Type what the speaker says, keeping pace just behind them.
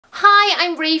Hi,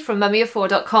 I'm Ree from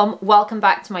mummyof4.com. Welcome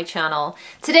back to my channel.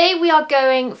 Today we are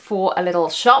going for a little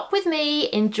shop with me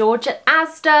in Georgia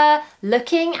ASDA,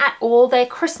 looking at all their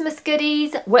Christmas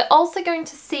goodies. We're also going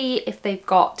to see if they've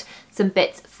got some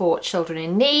bits for children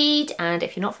in need, and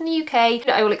if you're not from the UK,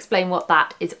 I will explain what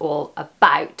that is all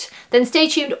about. Then stay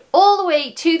tuned all the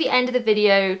way to the end of the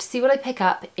video to see what I pick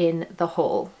up in the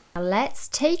haul. Now let's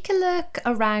take a look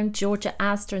around Georgia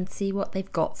ASDA and see what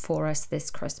they've got for us this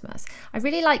Christmas. I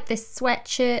really like this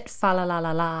sweatshirt, fa la la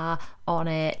la la on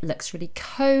it. Looks really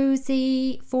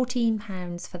cozy.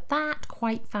 £14 for that.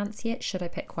 Quite fancy it. Should I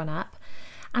pick one up?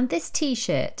 And this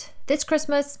t-shirt. This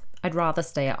Christmas, I'd rather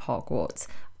stay at Hogwarts.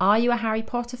 Are you a Harry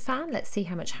Potter fan? Let's see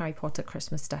how much Harry Potter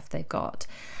Christmas stuff they've got.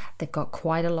 They've got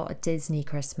quite a lot of Disney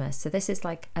Christmas. So this is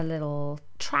like a little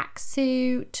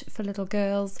tracksuit for little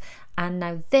girls. And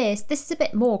now this is a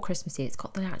bit more Christmassy. It's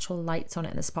got the actual lights on it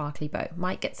and the sparkly bow.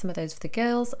 Might get some of those for the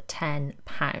girls, £10.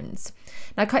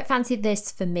 Now I quite fancy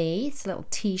this for me. It's a little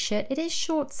t-shirt. It is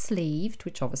short sleeved,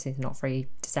 which obviously is not very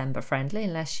December friendly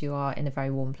unless you are in a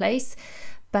very warm place.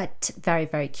 But very,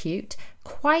 very cute.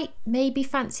 Quite maybe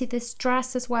fancy this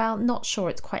dress as well. Not sure,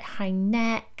 it's quite high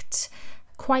necked,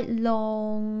 quite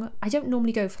long. I don't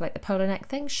normally go for like the polo neck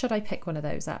thing. Should I pick one of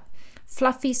those up?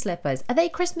 Fluffy slippers. Are they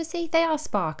Christmassy? They are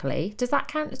sparkly. Does that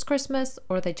count as Christmas,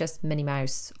 or are they just Minnie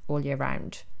Mouse all year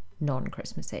round?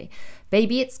 Non-Christmassy.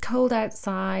 Baby It's Cold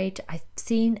Outside. I've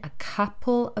seen a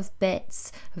couple of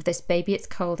bits of this Baby It's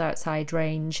Cold Outside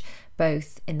range,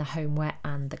 both in the homeware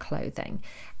and the clothing.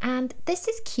 And this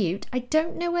is cute. I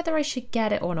don't know whether I should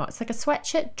get it or not. It's like a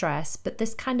sweatshirt dress, but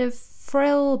this kind of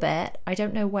frill bit, I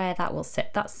don't know where that will sit.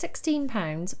 That's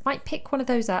 £16. Might pick one of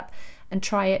those up and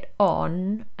try it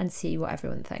on and see what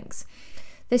everyone thinks.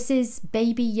 This is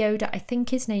Baby Yoda. I think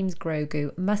his name's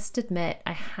Grogu. Must admit,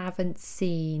 I haven't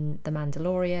seen The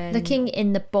Mandalorian. Looking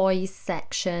in the boys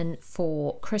section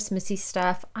for Christmassy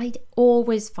stuff, I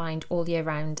always find all year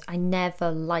round, I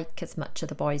never like as much of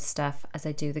the boys stuff as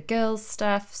I do the girls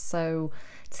stuff. So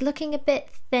it's looking a bit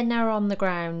thinner on the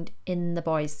ground in the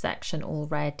boys section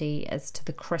already as to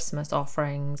the Christmas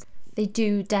offerings. They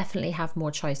do definitely have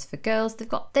more choice for girls. They've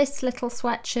got this little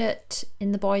sweatshirt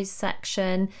in the boys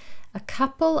section. A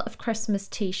couple of Christmas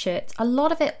t-shirts. A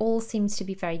lot of it all seems to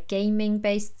be very gaming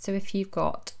based. So if you've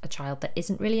got a child that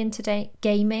isn't really into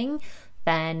gaming,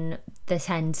 then there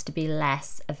tends to be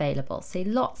less available. So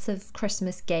lots of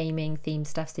Christmas gaming themed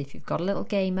stuff. So if you've got a little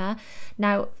gamer.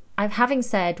 Now, having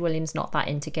said William's not that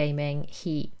into gaming,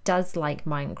 he does like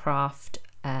Minecraft.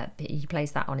 He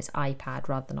plays that on his iPad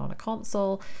rather than on a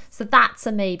console, so that's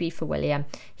a maybe for William.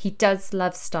 He does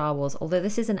love Star Wars, although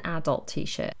this is an adult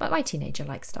t-shirt, but my teenager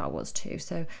likes Star Wars too,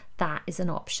 so that is an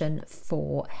option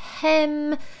for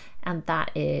him, and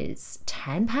that is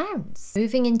 £10.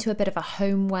 Moving into a bit of a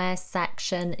homeware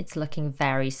section, it's looking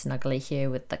very snuggly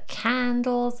here with the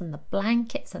candles and the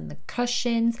blankets and the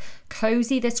cushions.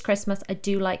 Cozy this Christmas. I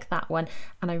do like that one,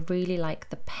 and I really like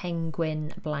the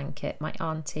penguin blanket. My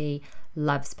auntie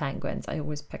loves penguins. I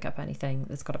always pick up anything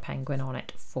that's got a penguin on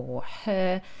it for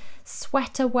her.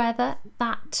 Sweater weather,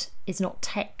 that is not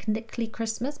technically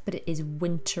Christmas, but it is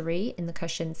wintry in the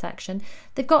cushion section.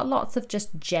 They've got lots of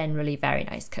just generally very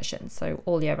nice cushions, so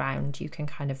all year round you can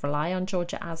kind of rely on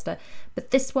Georgia ASDA.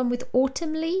 But this one with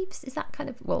autumn leaves, is that kind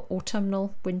of, well,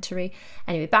 autumnal, wintry?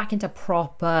 Anyway, back into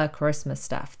proper Christmas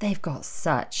stuff. They've got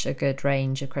such a good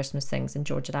range of Christmas things in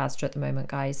Georgia ASDA at the moment,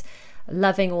 guys.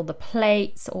 Loving all the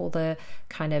plates, all the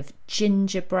kind of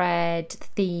gingerbread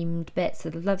themed bits. I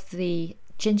love the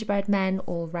gingerbread men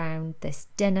all round. This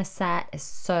dinner set is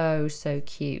so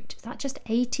cute. Is that just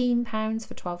 £18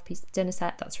 for 12-piece dinner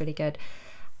set? That's really good.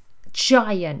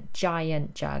 Giant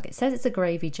jug. It says it's a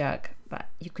gravy jug, but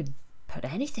you could put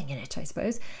anything in it, I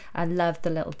suppose. I love the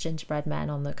little gingerbread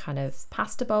men on the kind of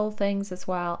pasta bowl things as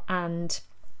well. And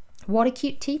what a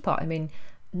cute teapot. I mean,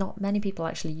 not many people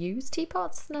actually use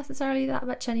teapots necessarily that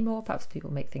much anymore. Perhaps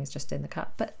people make things just in the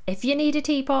cup. But if you need a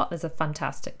teapot, there's a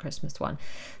fantastic Christmas one.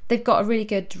 They've got a really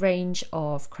good range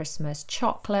of Christmas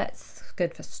chocolates,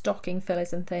 good for stocking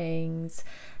fillers and things.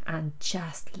 And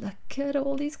just look at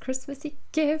all these Christmassy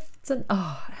gifts. And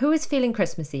oh, who is feeling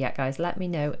Christmassy yet, guys? Let me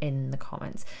know in the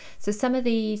comments. So some of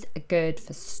these are good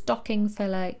for stocking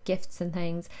filler, gifts and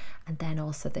things. And then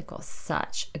also they've got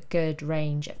such a good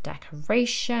range of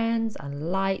decorations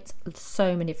and lights.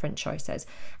 So many different choices.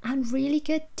 And really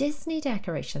good Disney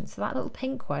decorations. So that little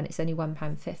pink one is only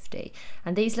 £1.50.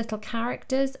 And these little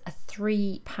characters are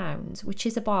 £3, which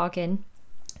is a bargain.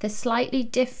 They're slightly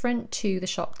different to the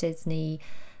Shop Disney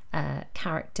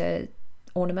character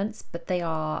ornaments, but they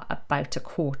are about a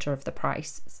quarter of the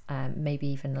price, maybe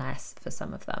even less for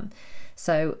some of them.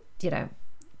 So, you know,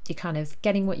 you're kind of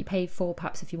getting what you paid for.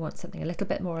 Perhaps if you want something a little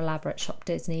bit more elaborate, Shop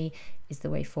Disney is the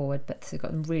way forward, but they've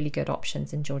got really good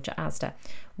options in Georgia Asda.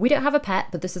 We don't have a pet,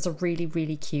 but this is a really,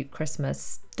 really cute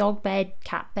Christmas dog bed,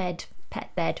 cat bed,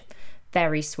 pet bed.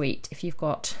 Very sweet. If you've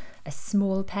got a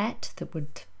small pet that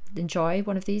would enjoy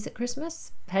one of these at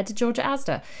Christmas, head to Georgia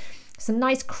Asda. Some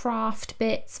nice craft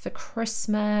bits for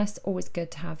Christmas. Always good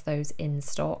to have those in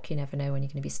stock. You never know when you're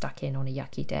going to be stuck in on a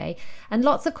yucky day. And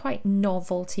lots of quite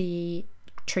novelty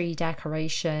tree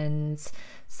decorations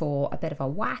for a bit of a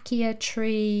wackier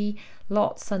tree.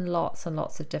 Lots and lots and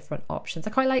lots of different options.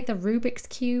 I quite like the Rubik's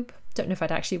Cube. Don't know if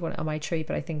I'd actually want it on my tree,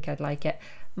 but I think I'd like it.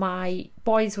 My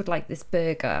boys would like this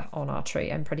burger on our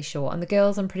tree, I'm pretty sure. And the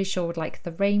girls, I'm pretty sure, would like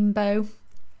the rainbow.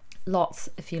 Lots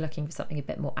if you're looking for something a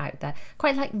bit more out there.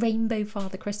 Quite like Rainbow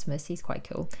Father Christmas, he's quite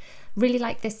cool. Really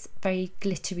like this very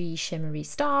glittery, shimmery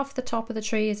star for the top of the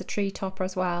tree as a tree topper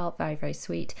as well. Very, very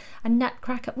sweet. A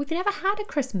nutcracker. We've never had a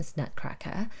Christmas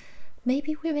nutcracker.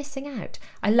 Maybe we're missing out.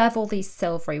 I love all these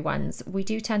silvery ones. We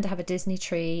do tend to have a Disney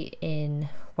tree in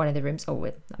one of the rooms. Oh,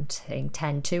 I'm saying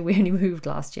tend to. We only moved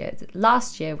last year.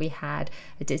 Last year we had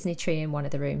a Disney tree in one of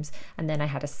the rooms, and then I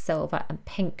had a silver and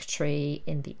pink tree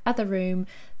in the other room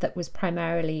that was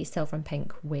primarily silver and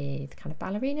pink with kind of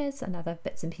ballerinas and other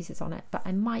bits and pieces on it. But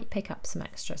I might pick up some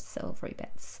extra silvery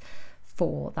bits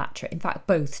for that tree. In fact,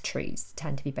 both trees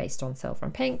tend to be based on silver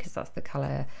and pink because that's the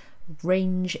colour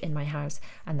range in my house,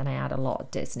 and then I add a lot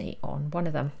of Disney on one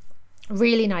of them.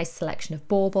 Really nice selection of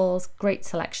baubles, great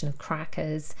selection of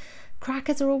crackers.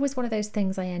 Crackers are always one of those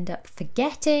things I end up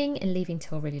forgetting and leaving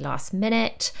till really last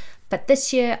minute, but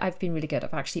this year I've been really good.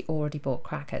 I've actually already bought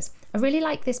crackers. I really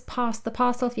like this pass the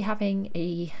parcel if you're having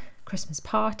a Christmas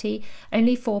party,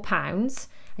 only £4,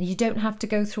 and you don't have to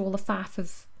go through all the faff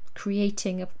of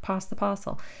creating a pass the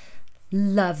parcel.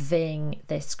 Loving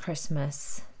this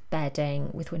Christmas bedding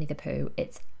with Winnie the Pooh.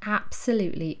 It's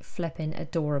absolutely flipping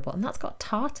adorable, and that's got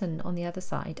tartan on the other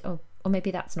side. Oh, or maybe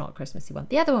that's not a Christmassy one.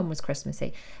 The other one was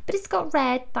Christmassy, but it's got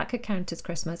red. That could count as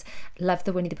Christmas. Love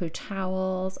the Winnie the Pooh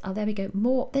towels. Oh, there we go.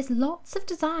 More. There's lots of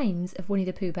designs of Winnie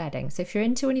the Pooh bedding. So if you're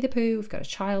into Winnie the Pooh, we've got a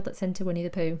child that's into Winnie the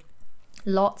Pooh.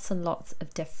 Lots and lots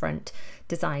of different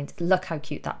designs. Look how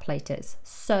cute that plate is.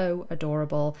 So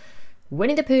adorable.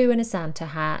 Winnie the Pooh in a Santa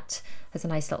hat. There's a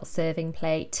nice little serving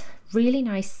plate. Really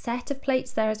nice set of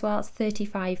plates there as well. It's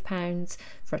 £35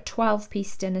 for a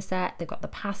 12-piece dinner set. They've got the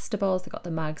pasta bowls, they've got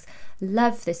the mugs.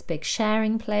 Love this big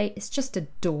sharing plate. It's just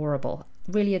adorable.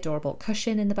 Really adorable.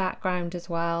 Cushion in the background as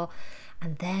well.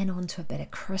 And then onto a bit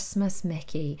of Christmas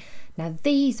Mickey. Now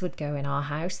these would go in our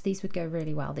house. These would go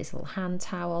really well. These little hand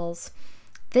towels.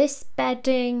 This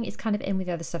bedding is kind of in with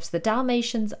the other stuff. So the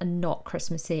Dalmatians are not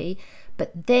Christmassy,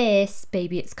 but this,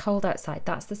 Baby It's Cold Outside,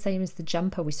 that's the same as the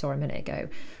jumper we saw a minute ago.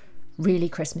 Really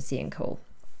Christmassy and cool.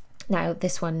 Now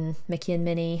this one, Mickey and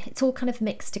Minnie, it's all kind of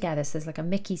mixed together. So there's like a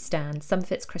Mickey stand. Some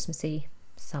of it's Christmassy,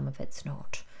 some of it's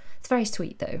not. It's very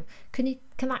sweet though. Can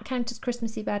that count as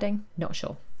Christmassy bedding? Not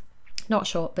sure. Not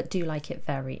sure, but do like it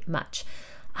very much.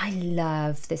 I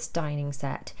love this dining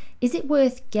set. Is it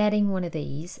worth getting one of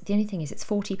these? The only thing is it's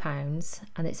 £40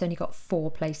 and it's only got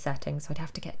 4 place settings, so I'd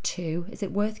have to get 2. Is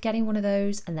it worth getting one of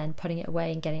those and then putting it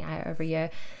away and getting it out every year?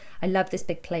 I love this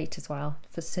big plate as well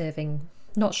for serving,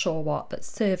 not sure what, but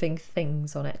serving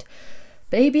things on it.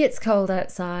 Baby It's Cold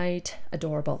Outside.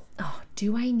 Adorable. Oh,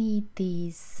 do I need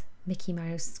these Mickey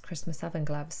Mouse Christmas oven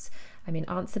gloves? I mean,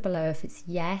 answer below if it's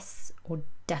yes or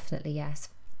definitely yes.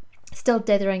 Still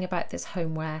dithering about this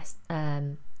homeware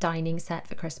dining set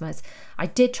for Christmas. I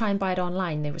did try and buy it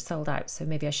online. They were sold out, so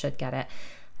maybe I should get it.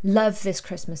 Love this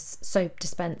Christmas soap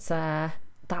dispenser.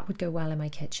 That would go well in my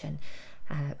kitchen.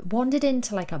 Wandered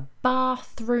into like a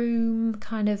bathroom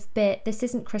kind of bit. This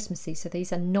isn't Christmassy, so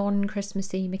these are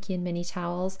non-Christmassy Mickey and Minnie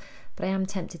towels, but I am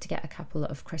tempted to get a couple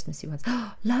of Christmassy ones.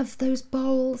 Oh, love those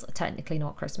bowls. Technically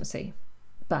not Christmassy,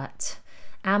 but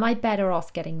am I better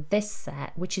off getting this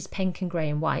set, which is pink and grey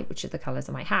and white, which are the colours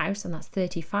of my house, and that's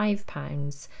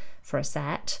 £35 for a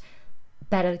set?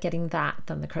 Better getting that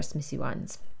than the Christmassy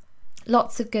ones.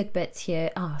 Lots of good bits here.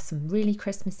 Some really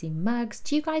Christmassy mugs.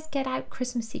 Do you guys get out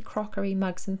Christmassy crockery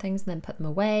mugs and things and then put them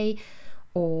away?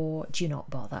 Or do you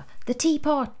not bother? The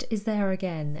teapot is there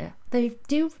again. They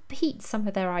do repeat some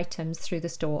of their items through the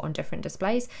store on different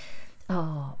displays.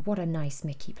 Oh, what a nice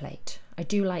Mickey plate. I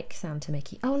do like Santa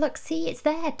Mickey. Oh, look, see, it's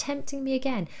there, tempting me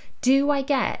again. Do I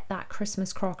get that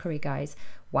Christmas crockery, guys?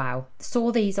 Wow.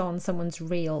 Saw these on someone's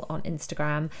reel on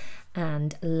Instagram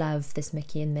and love this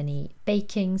Mickey and Minnie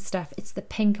baking stuff. It's the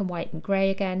pink and white and grey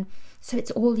again. So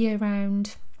it's all year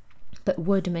round, but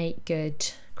would make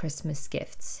good Christmas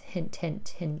gifts. Hint,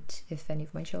 hint, hint, if any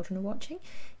of my children are watching.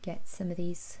 Get some of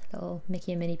these little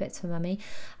Mickey and Minnie bits for mummy.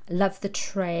 Love the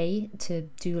tray to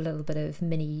do a little bit of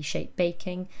mini shaped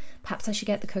baking. Perhaps I should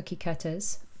get the cookie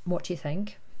cutters. What do you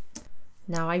think?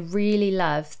 Now I really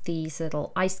love these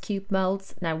little ice cube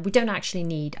molds. Now we don't actually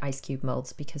need ice cube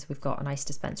molds because we've got an ice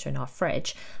dispenser in our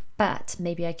fridge, but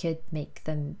maybe I could make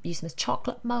them, use them as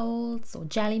chocolate molds or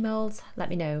jelly molds. Let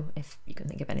me know if you can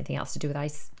think of anything else to do with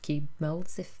ice cube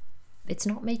molds. If it's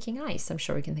not making ice, I'm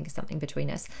sure we can think of something between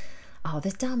us. Oh,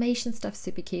 this Dalmatian stuff's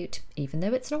super cute. Even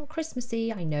though it's not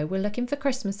Christmassy, I know we're looking for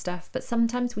Christmas stuff, but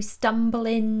sometimes we stumble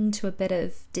into a bit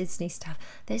of Disney stuff.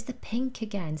 There's the pink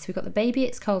again. So we've got the Baby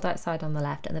It's Cold Outside on the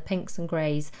left and the pinks and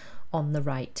greys on the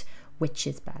right. Which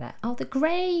is better? Oh, the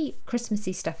grey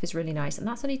Christmassy stuff is really nice, and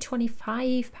that's only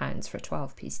 £25 for a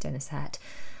 12-piece dinner set.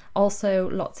 Also,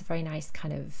 lots of very nice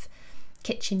kind of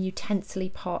kitchen utensil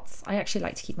pots. I actually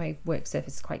like to keep my work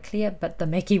surface quite clear, but the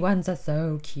Mickey ones are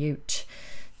so cute.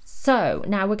 So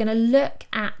now we're going to look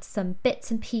at some bits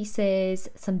and pieces,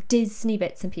 some Disney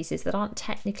bits and pieces that aren't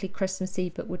technically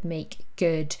Christmassy but would make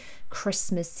good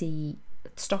Christmassy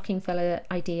stocking filler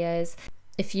ideas.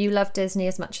 If you love Disney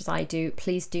as much as I do,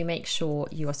 please do make sure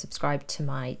you are subscribed to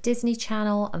my Disney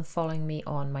channel and following me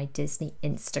on my Disney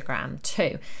Instagram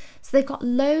too. So they've got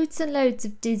loads and loads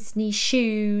of Disney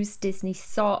shoes, Disney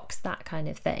socks, that kind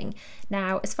of thing.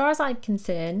 Now, as far as I'm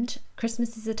concerned,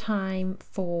 Christmas is a time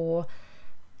for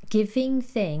giving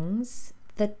things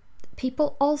that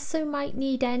people also might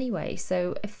need anyway.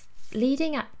 So if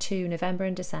leading up to November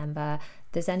and December,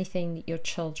 there's anything that your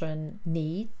children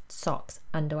need, socks,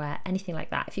 underwear, anything like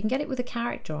that, if you can get it with a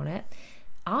character on it,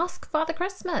 ask Father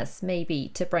Christmas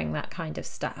maybe to bring that kind of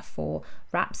stuff, or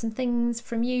wrap some things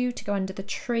from you to go under the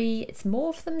tree. It's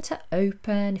more for them to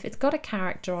open. If it's got a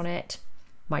character on it,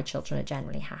 my children are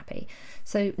generally happy.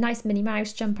 So nice Minnie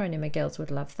Mouse jumper, I know my girls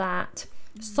would love that.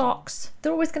 Socks,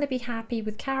 they're always going to be happy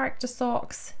with character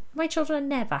socks. My children are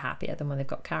never happier than when they've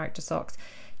got character socks.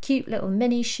 Cute little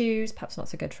mini shoes, perhaps not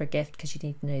so good for a gift because you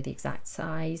need to know the exact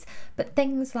size, but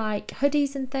things like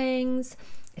hoodies and things,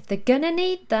 if they're gonna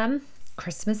need them,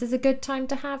 Christmas is a good time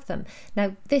to have them.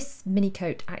 Now this mini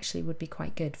coat actually would be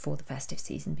quite good for the festive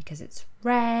season because it's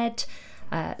red.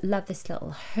 Love this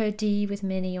little hoodie with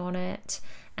Minnie on it,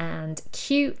 and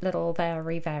cute little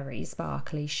very, very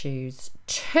sparkly shoes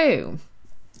too.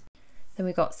 Then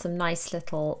we've got some nice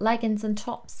little leggings and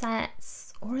top sets.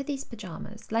 Or are these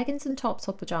pyjamas? Leggings and tops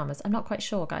or pyjamas? I'm not quite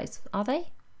sure, guys. Are they?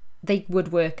 They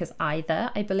would work as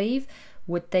either, I believe.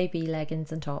 Would they be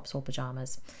leggings and tops or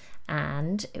pyjamas?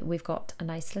 And we've got a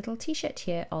nice little t-shirt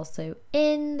here also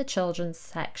in the children's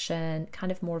section,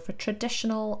 kind of more of a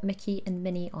traditional Mickey and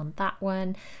Minnie on that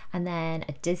one. And then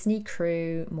a Disney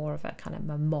crew, more of a kind of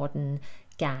a modern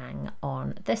gang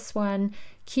on this one.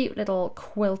 Cute little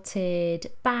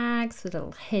quilted bags with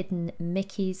little hidden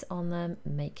Mickeys on them,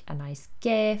 make a nice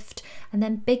gift. And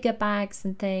then bigger bags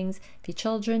and things if your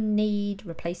children need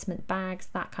replacement bags,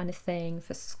 that kind of thing,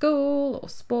 for school or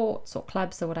sports or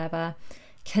clubs or whatever.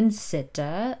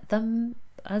 Consider them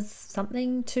as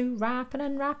something to wrap and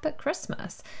unwrap at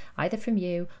Christmas, either from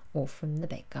you or from the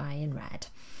big guy in red.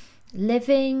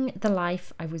 Living the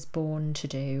life I was born to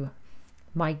do.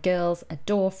 My girls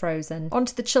adore Frozen. On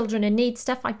to the children in need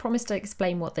stuff. I promised to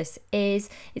explain what this is.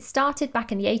 It started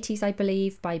back in the 80s, I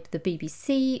believe, by the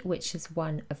BBC, which is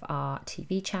one of our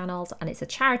TV channels, and it's a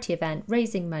charity event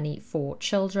raising money for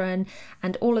children,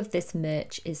 and all of this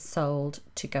merch is sold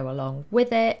to go along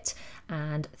with it,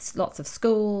 and lots of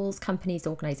schools, companies,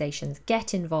 organisations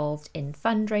get involved in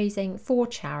fundraising for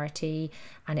charity,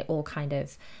 and it all kind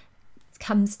of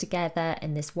comes together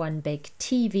in this one big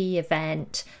TV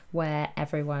event where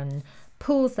everyone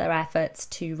pools their efforts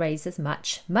to raise as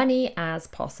much money as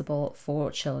possible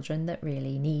for children that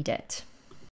really need it.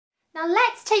 Now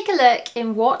let's take a look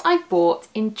in what I bought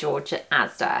in George at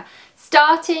ASDA,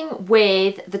 starting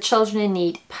with the Children in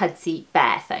Need Pudsey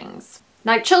Bear things.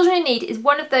 Now, Children in Need is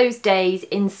one of those days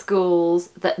in schools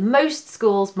that most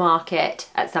schools market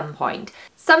at some point.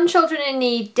 Some Children in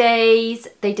Need days,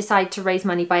 they decide to raise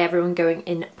money by everyone going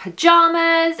in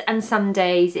pyjamas, and some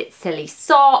days it's silly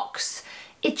socks.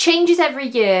 It changes every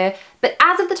year, but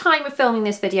as of the time of filming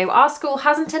this video, our school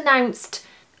hasn't announced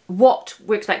what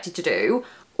we're expected to do,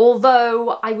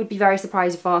 although I would be very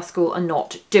surprised if our school are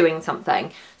not doing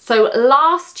something. So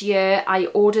last year I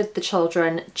ordered the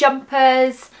children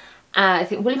jumpers. I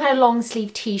think William had a long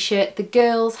sleeve t-shirt, the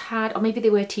girls had, or maybe they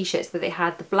were t-shirts, but they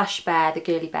had the blush bear, the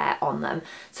girly bear on them.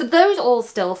 So those all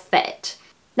still fit.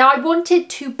 Now I wanted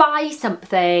to buy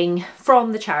something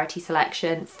from the charity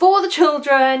selection for the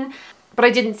children, but I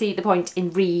didn't see the point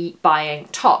in re-buying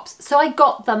tops. So I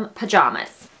got them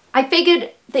pyjamas. I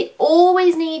figured they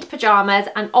always need pyjamas,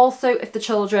 and also if the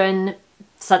children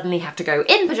suddenly have to go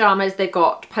in pyjamas, they've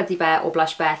got Pudsey Bear or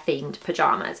Blush Bear themed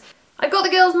pyjamas. I got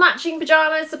the girls matching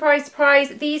pyjamas, surprise, surprise.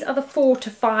 These are the 4 to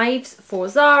 5s for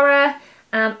Zara,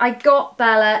 and I got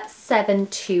Bella 7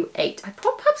 to 8. I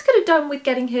perhaps could have done with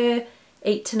getting her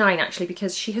 8 to 9 actually,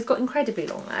 because she has got incredibly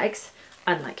long legs,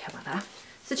 unlike her mother.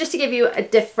 So just to give you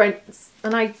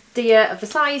an idea of the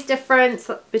size difference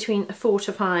between a 4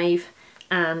 to 5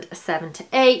 and a 7 to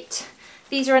 8.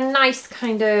 These are a nice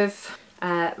kind of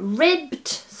ribbed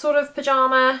sort of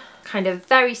pyjama, kind of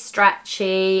very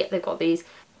stretchy. They've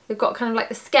got kind of like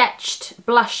the sketched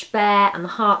Blush Bear and the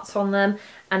hearts on them,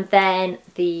 and then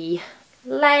the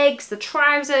legs, the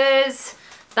trousers,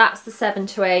 that's the 7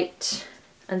 to 8,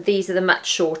 and these are the much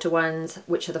shorter ones,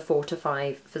 which are the 4 to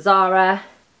 5 for Zara.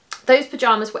 Those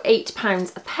pyjamas were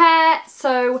 £8 a pair,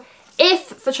 so if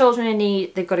for children in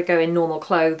need they've got to go in normal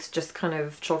clothes, just kind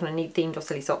of children in need themed or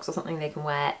silly socks or something, they can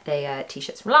wear the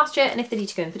t-shirts from last year, and if they need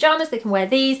to go in pyjamas they can wear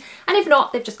these, and if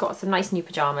not, they've just got some nice new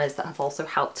pyjamas that have also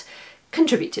helped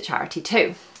contribute to charity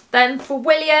too. Then for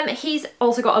William, he's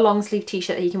also got a long sleeve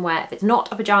t-shirt that he can wear if it's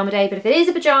not a pyjama day, but if it is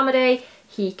a pyjama day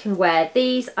he can wear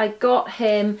these. I got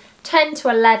him 10 to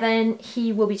 11,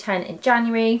 he will be 10 in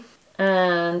January,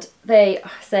 and they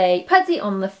say Pudsey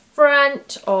on the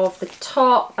front of the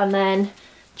top, and then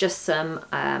just some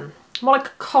more like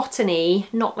a cottony,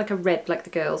 not like a rib like the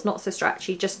girls, not so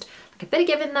stretchy, just like a bit of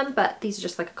give in them, but these are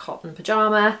just like a cotton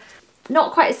pyjama.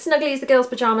 Not quite as snuggly as the girls'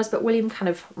 pyjamas, but William kind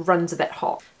of runs a bit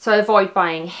hot, so I avoid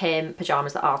buying him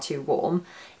pyjamas that are too warm.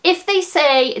 If they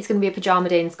say it's going to be a pyjama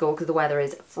day in school because the weather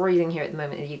is freezing here at the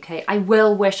moment in the UK, I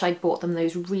will wish I'd bought them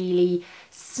those really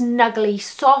snuggly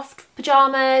soft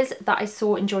pyjamas that I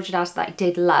saw in Georgia Dad that I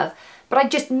did love. But I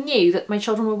just knew that my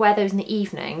children would wear those in the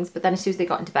evenings, but then as soon as they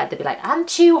got into bed they'd be like, I'm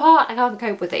too hot, I can't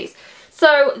cope with these.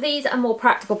 So these are more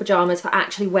practical pyjamas for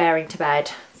actually wearing to bed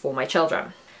for my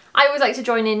children. I always like to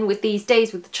join in with these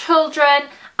days with the children.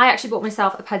 I actually bought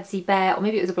myself a Pudsey Bear, or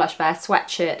maybe it was a Blush Bear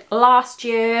sweatshirt last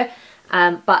year,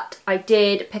 but I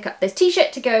did pick up this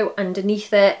t-shirt to go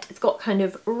underneath it. It's got kind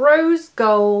of rose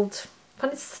gold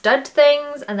kind of stud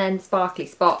things and then sparkly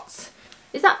spots.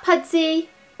 Is that Pudsey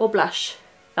or Blush?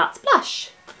 That's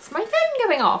Blush. That's my phone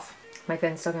going off. My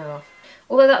phone's still going off.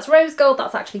 Although that's rose gold,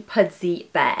 that's actually Pudsey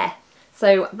Bear.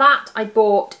 So that I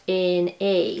bought in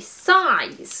a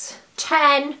size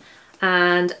 10,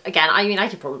 and again, I mean, I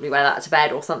could probably wear that to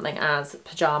bed or something as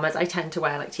pyjamas. I tend to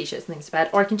wear like t-shirts and things to bed,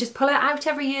 or I can just pull it out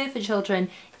every year for children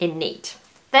in need.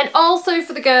 Then also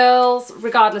for the girls,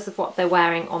 regardless of what they're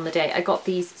wearing on the day, I got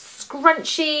these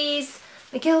scrunchies.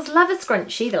 The girls love a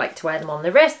scrunchie. They like to wear them on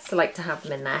their wrists, they like to have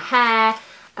them in their hair.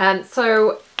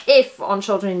 So if on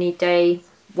Children in Need Day,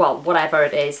 well, whatever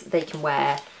it is, they can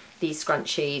wear these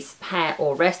scrunchies, hair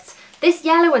or wrists. This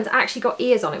yellow one's actually got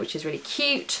ears on it, which is really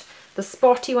cute. The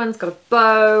spotty one's got a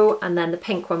bow, and then the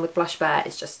pink one with Blush Bear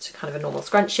is just kind of a normal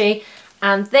scrunchie.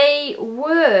 And they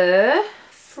were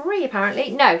free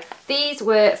apparently. No, these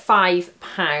were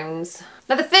 £5.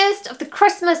 Now the first of the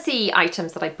Christmassy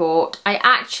items that I bought, I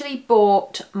actually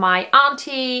bought my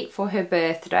auntie for her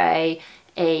birthday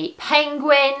a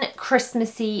penguin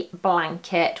Christmassy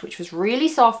blanket, which was really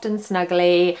soft and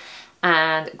snuggly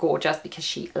and gorgeous because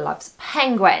she loves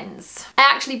penguins. I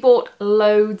actually bought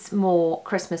loads more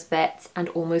Christmas bits and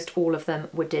almost all of them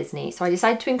were Disney. So I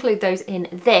decided to include those in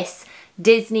this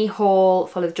Disney haul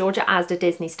full of Georgia ASDA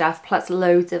Disney stuff plus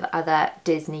loads of other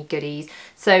Disney goodies.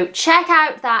 So check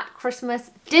out that Christmas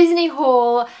Disney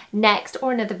haul next,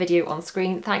 or another video on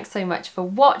screen. Thanks so much for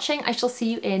watching. I shall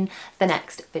see you in the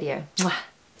next video.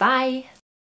 Bye.